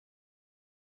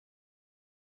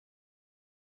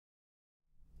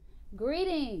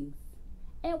Greetings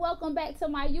and welcome back to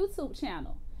my YouTube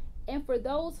channel. And for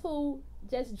those who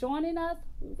just joining us,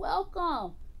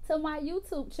 welcome to my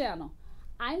YouTube channel.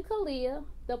 I'm Kalia,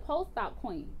 the post-op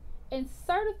queen and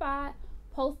certified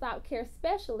post-op care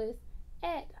specialist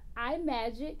at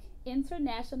iMagic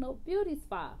International Beauty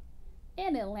Spa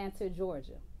in Atlanta,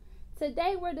 Georgia.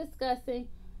 Today we're discussing,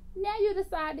 now you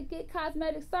decide to get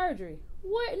cosmetic surgery.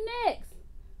 What next?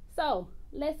 So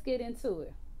let's get into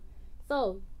it.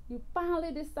 So you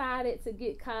finally decided to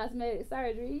get cosmetic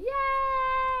surgery.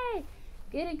 Yay!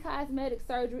 Getting cosmetic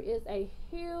surgery is a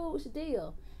huge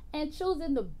deal. And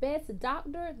choosing the best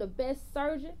doctor, the best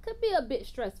surgeon could be a bit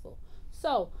stressful.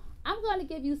 So I'm going to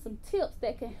give you some tips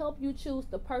that can help you choose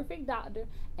the perfect doctor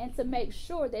and to make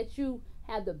sure that you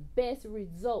have the best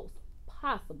results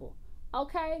possible.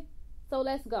 Okay? So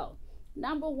let's go.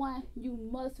 Number one, you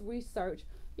must research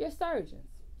your surgeons.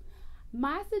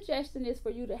 My suggestion is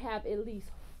for you to have at least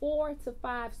 4 to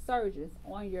 5 surgeons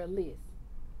on your list.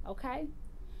 Okay?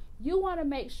 You want to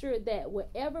make sure that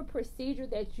whatever procedure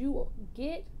that you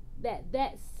get,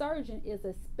 that surgeon is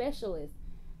a specialist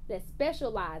that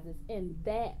specializes in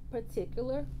that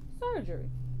particular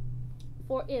surgery.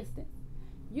 For instance,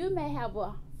 you may have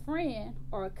a friend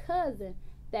or a cousin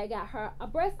that got her a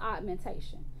breast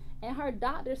augmentation, and her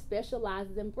doctor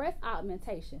specializes in breast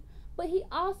augmentation, but he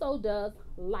also does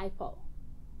lipo.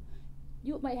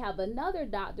 You may have another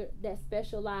doctor that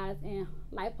specializes in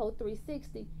lipo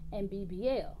 360 and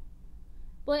BBL,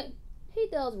 but he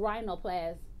does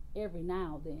rhinoplasty every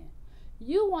now and then.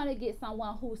 You want to get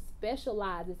someone who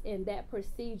specializes in that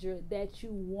procedure that you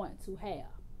want to have.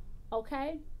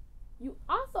 Okay? You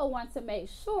also want to make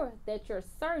sure that your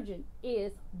surgeon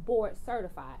is board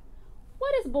certified.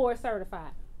 What is board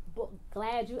certified?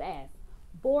 Glad you asked.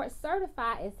 Board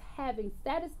certified is having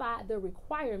satisfied the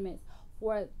requirements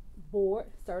for board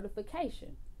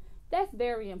certification. That's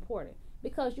very important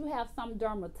because you have some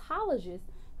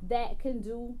dermatologists that can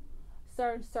do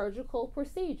certain surgical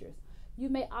procedures. You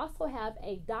may also have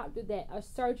a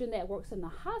surgeon that works in the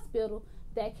hospital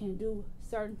that can do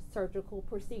certain surgical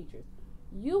procedures.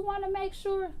 You want to make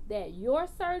sure that your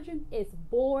surgeon is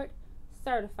board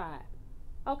certified.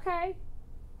 Okay?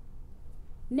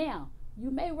 Now, you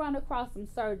may run across some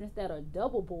surgeons that are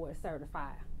double board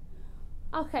certified.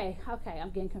 Okay, I'm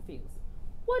getting confused.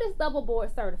 What is double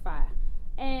board certified?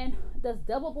 And does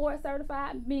double board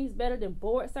certified means better than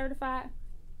board certified?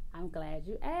 I'm glad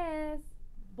you asked.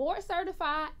 Board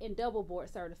certified and double board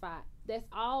certified, that's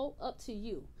all up to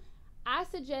you. I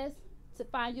suggest to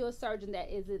find you a surgeon that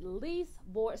is at least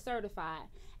board certified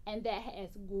and that has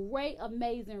great,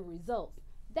 amazing results.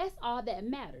 That's all that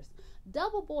matters.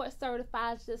 Double board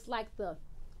certified is just like the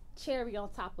cherry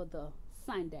on top of the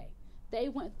sundae. They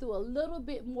went through a little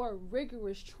bit more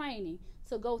rigorous training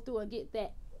to go through and get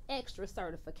that extra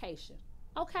certification.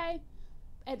 Okay?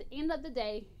 At the end of the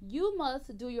day, you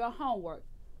must do your homework.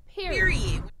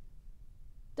 Period.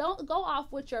 Don't go off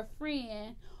what your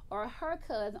friend or her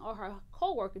cousin or her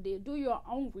coworker did. Do your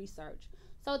own research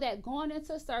so that going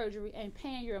into surgery and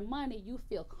paying your money, you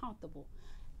feel comfortable.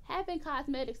 Having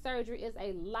cosmetic surgery is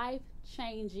a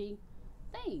life-changing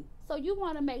thing. So you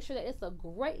want to make sure that it's a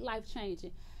great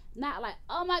life-changing. Not like,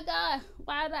 oh my God,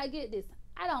 why did I get this?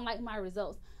 I don't like my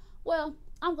results. Well,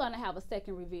 I'm going to have a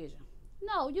second revision.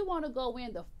 No, you want to go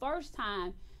in the first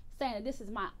time saying that this is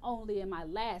my only and my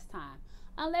last time,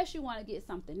 unless you want to get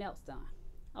something else done.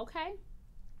 Okay?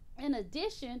 In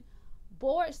addition,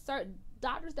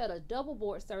 doctors that are double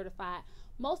board certified,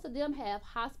 most of them have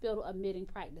hospital admitting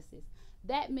practices.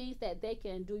 That means that they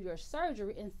can do your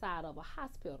surgery inside of a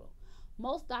hospital.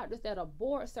 Most doctors that are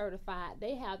board certified,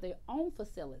 they have their own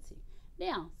facility.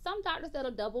 Now, some doctors that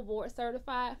are double board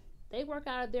certified, they work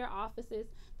out of their offices.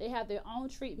 They have their own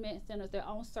treatment centers, their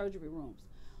own surgery rooms.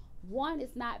 One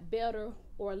is not better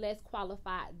or less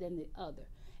qualified than the other.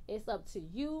 It's up to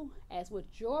you as what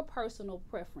your personal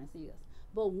preference is.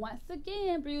 But once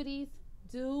again, beauties,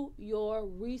 do your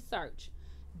research.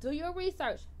 Do your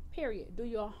research, period. Do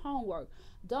your homework.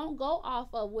 Don't go off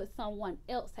of what someone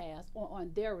else has or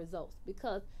on their results,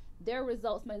 because their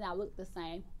results may not look the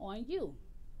same on you.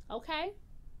 Okay?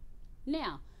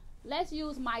 Now, let's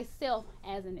use myself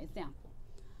as an example.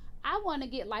 I want to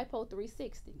get lipo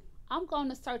 360. I'm going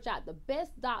to search out the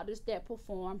best doctors that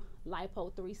perform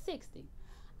lipo 360.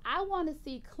 I want to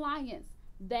see clients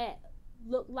that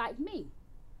look like me.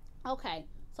 Okay,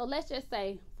 so let's just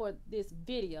say for this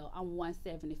video, I'm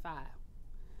 175.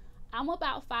 I'm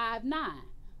about 5'9".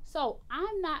 So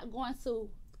I'm not going to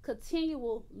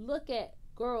continue look at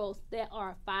girls that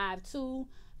are 5'2",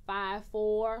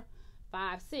 5'4",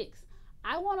 5'6".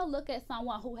 I want to look at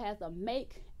someone who has a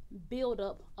make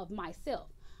buildup of myself.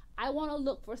 I want to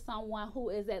look for someone who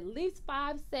is at least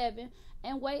 5'7"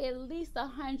 and weigh at least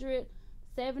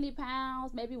 170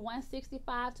 pounds, maybe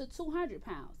 165 to 200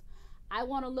 pounds. I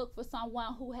want to look for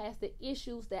someone who has the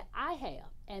issues that I have.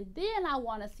 And then I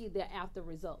want to see their after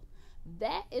results.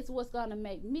 That is what's going to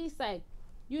make me say,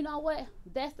 you know what?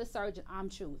 That's the surgeon I'm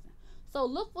choosing. So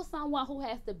look for someone who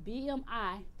has the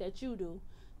BMI that you do,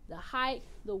 the height,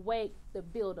 the weight, the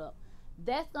buildup.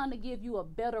 That's going to give you a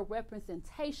better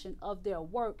representation of their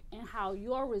work and how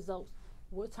your results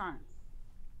will turn.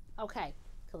 Okay,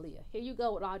 Kalia, here you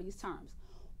go with all these terms.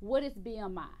 What is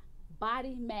BMI?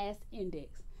 Body mass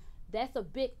index. That's a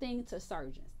big thing to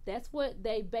surgeons. That's what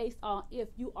they base on if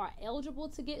you are eligible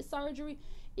to get surgery,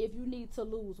 if you need to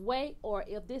lose weight, or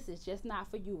if this is just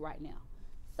not for you right now.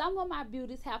 Some of my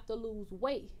beauties have to lose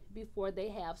weight before they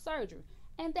have surgery,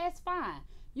 and that's fine.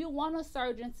 You want a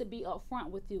surgeon to be upfront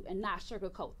with you and not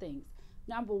sugarcoat things.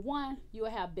 Number one, you'll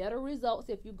have better results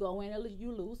if you go in and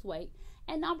you lose weight.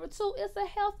 And number two, it's a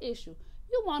health issue.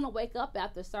 You want to wake up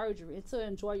after surgery and to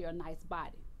enjoy your nice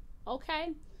body.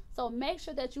 Okay? So make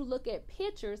sure that you look at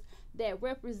pictures that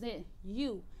represent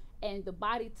you and the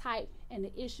body type and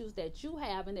the issues that you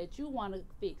have and that you want to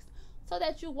fix. So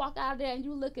that you walk out there and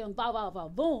you looking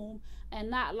boom and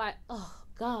not like, oh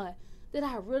God, did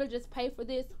I really just pay for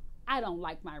this? I don't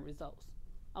like my results.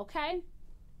 Okay?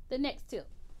 The next tip.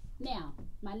 Now,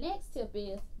 my next tip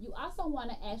is you also want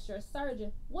to ask your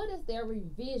surgeon, what is their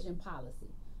revision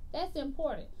policy? That's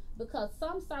important because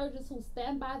some surgeons who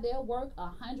stand by their work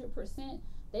 100%,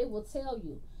 they will tell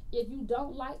you, if you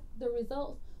don't like the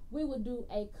results, we will do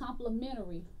a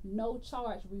complimentary, no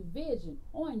charge revision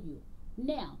on you.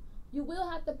 Now, you will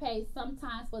have to pay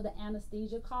sometimes for the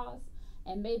anesthesia costs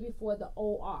and maybe for the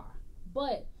OR,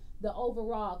 but the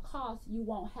overall cost, you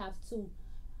won't have to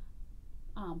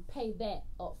pay that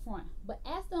up front. But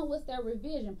ask them what's their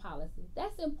revision policy.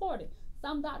 That's important.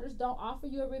 Some doctors don't offer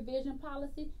you a revision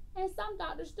policy and some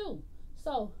doctors do.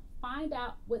 So find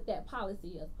out what that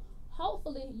policy is.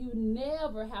 Hopefully you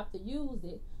never have to use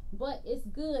it, but it's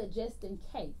good just in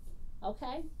case.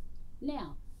 Okay?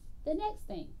 Now, the next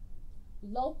thing,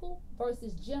 local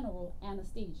versus general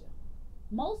anesthesia.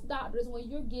 Most doctors, when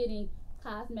you're getting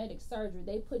cosmetic surgery,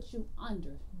 they put you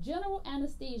under. General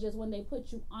anesthesia is when they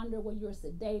put you under, when you're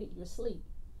sedated, you're asleep.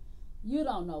 You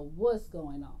don't know what's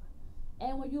going on.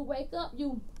 And when you wake up,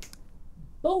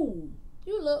 boom,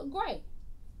 you look great.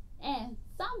 And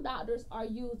some doctors are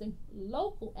using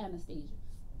local anesthesia.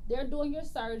 They're doing your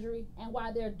surgery, and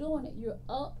while they're doing it, you're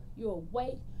up, you're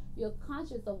awake, you're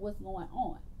conscious of what's going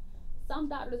on. Some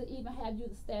doctors even have you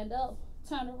to stand up,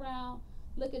 turn around,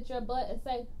 look at your butt and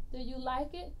say, do you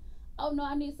like it? Oh no,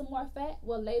 I need some more fat.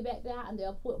 Well, lay back down and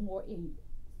they'll put more in you.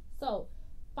 So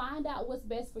find out what's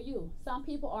best for you. Some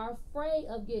people are afraid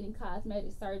of getting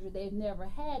cosmetic surgery. They've never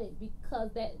had it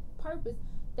because that purpose,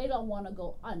 they don't want to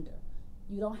go under.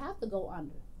 You don't have to go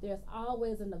under. There's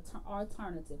always an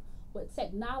alternative. With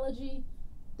technology,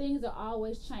 things are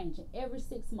always changing every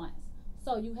 6 months.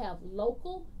 So you have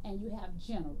local and you have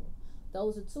general.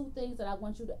 Those are two things that I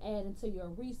want you to add into your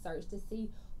research to see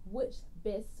which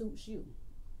best suits you.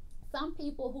 Some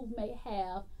people who may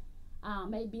have,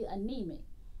 may be anemic,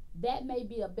 that may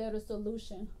be a better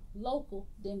solution local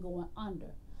than going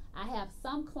under. I have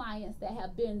some clients that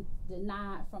have been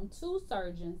denied from 2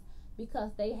 surgeons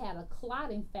because they had a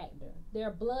clotting factor.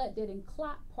 Their blood didn't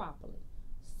clot properly.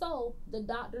 So the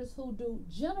doctors who do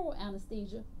general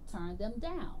anesthesia turn them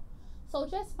down. So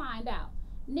just find out.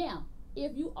 Now,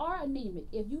 if you are anemic,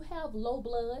 if you have low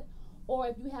blood, or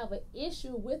if you have an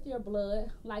issue with your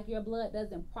blood, like your blood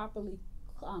doesn't properly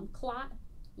clot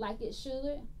like it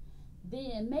should,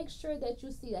 then make sure that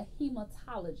you see a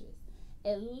hematologist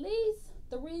at least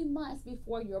 3 months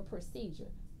before your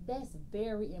procedure. That's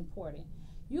very important.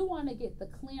 You want to get the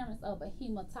clearance of a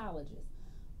hematologist.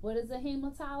 What is a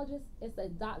hematologist? It's a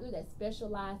doctor that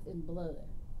specializes in blood.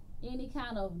 Any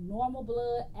kind of normal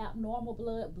blood, abnormal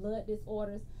blood, blood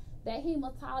disorders, that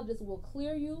hematologist will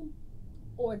clear you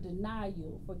or deny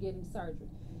you for getting surgery.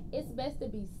 It's best to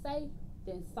be safe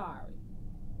than sorry.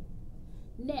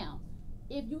 Now,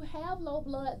 if you have low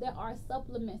blood, there are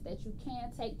supplements that you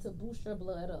can take to boost your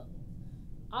blood up.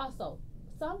 Also,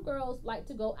 some girls like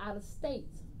to go out of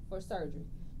state for surgery.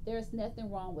 There's nothing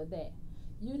wrong with that.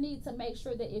 You need to make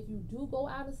sure that if you do go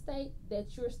out of state,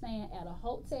 that you're staying at a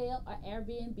hotel, or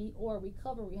Airbnb, or a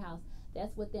recovery house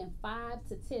that's within 5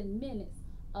 to 10 minutes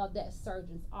of that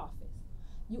surgeon's office.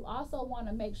 You also want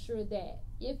to make sure that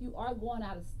if you are going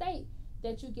out of state,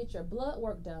 that you get your blood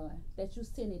work done, that you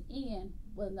send it in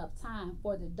with enough time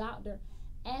for the doctor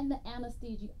and the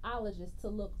anesthesiologist to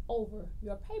look over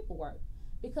your paperwork.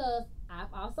 because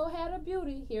I've also had a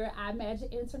beauty here at I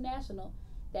Magic International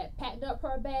that packed up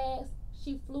her bags.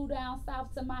 She flew down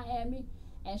south to Miami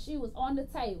and she was on the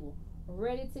table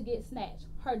ready to get snatched.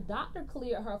 Her doctor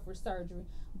cleared her for surgery,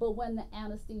 but when the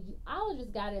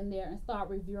anesthesiologist got in there and started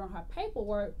reviewing her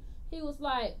paperwork, he was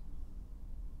like,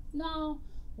 no,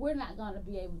 we're not going to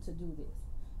be able to do this.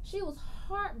 She was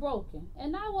heartbroken,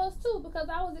 and I was too because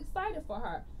I was excited for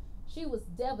her. She was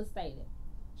devastated.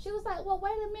 She was like, well,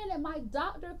 wait a minute, my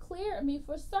doctor cleared me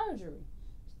for surgery.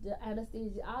 The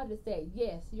anesthesiologist said,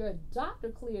 yes, your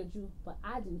doctor cleared you, but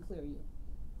I didn't clear you.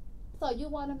 So you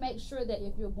want to make sure that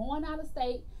if you're going out of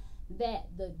state, that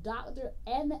the doctor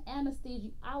and the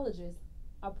anesthesiologist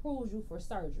approves you for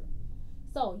surgery.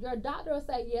 So your doctor will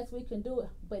say, yes, we can do it,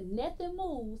 but nothing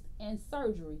moves in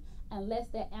surgery unless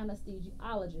that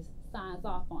anesthesiologist signs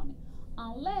off on it,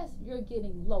 unless you're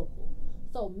getting local.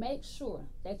 So make sure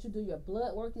that you do your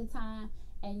blood work in time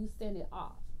and you send it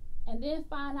off. And then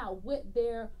find out what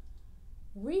their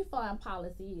refund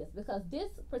policy is, because this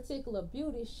particular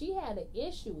beauty, she had an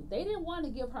issue. They didn't want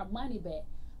to give her money back,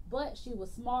 but she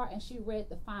was smart and she read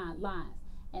the fine lines,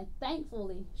 and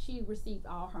thankfully she received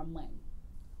all her money.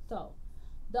 So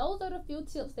those are the few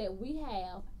tips that we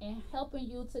have in helping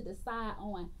you to decide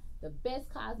on the best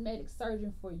cosmetic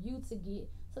surgeon for you to get,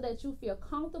 so that you feel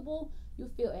comfortable, you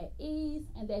feel at ease,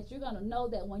 and that you're going to know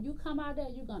that when you come out there,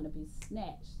 you're going to be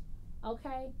snatched,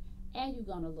 okay? And you're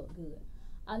going to look good.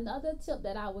 Another tip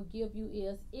that I would give you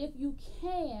is, if you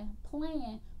can,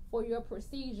 plan for your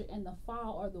procedure in the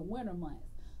fall or the winter months,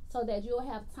 so that you'll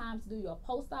have time to do your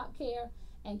post-op care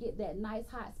and get that nice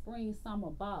hot spring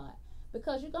summer bod,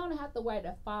 because you're going to have to wear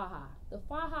the faja. The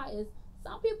faja is,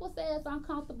 some people say it's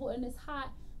uncomfortable and it's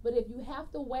hot, but if you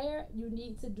have to wear it, you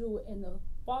need to do it in the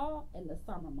fall and the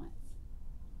summer months.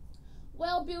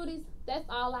 Well, beauties, that's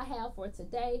all I have for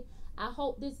today. I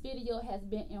hope this video has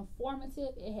been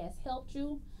informative. It has helped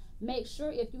you. Make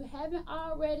sure, if you haven't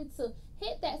already, to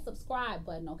hit that subscribe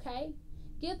button, okay?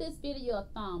 Give this video a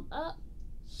thumb up,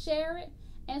 share it,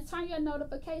 and turn your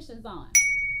notifications on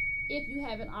if you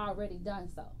haven't already done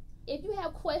so. If you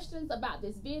have questions about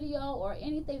this video or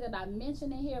anything that I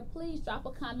mentioned in here, please drop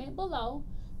a comment below.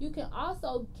 You can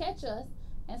also catch us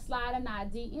and slide in our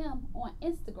DM on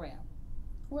Instagram.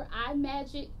 We're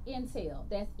iMagicIntl.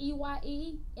 That's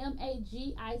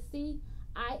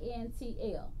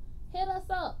EYEMAGICINTL. Hit us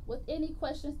up with any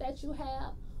questions that you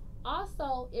have.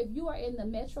 Also, if you are in the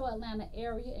Metro Atlanta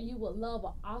area and you would love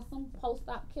an awesome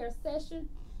post-op care session,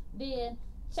 then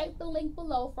check the link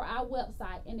below for our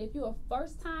website. And if you're a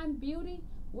first-time beauty,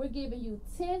 we're giving you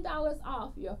 $10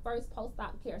 off your first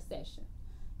post-op care session.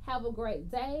 Have a great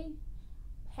day.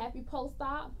 Happy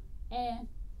post-op, and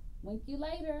wink you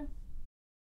later.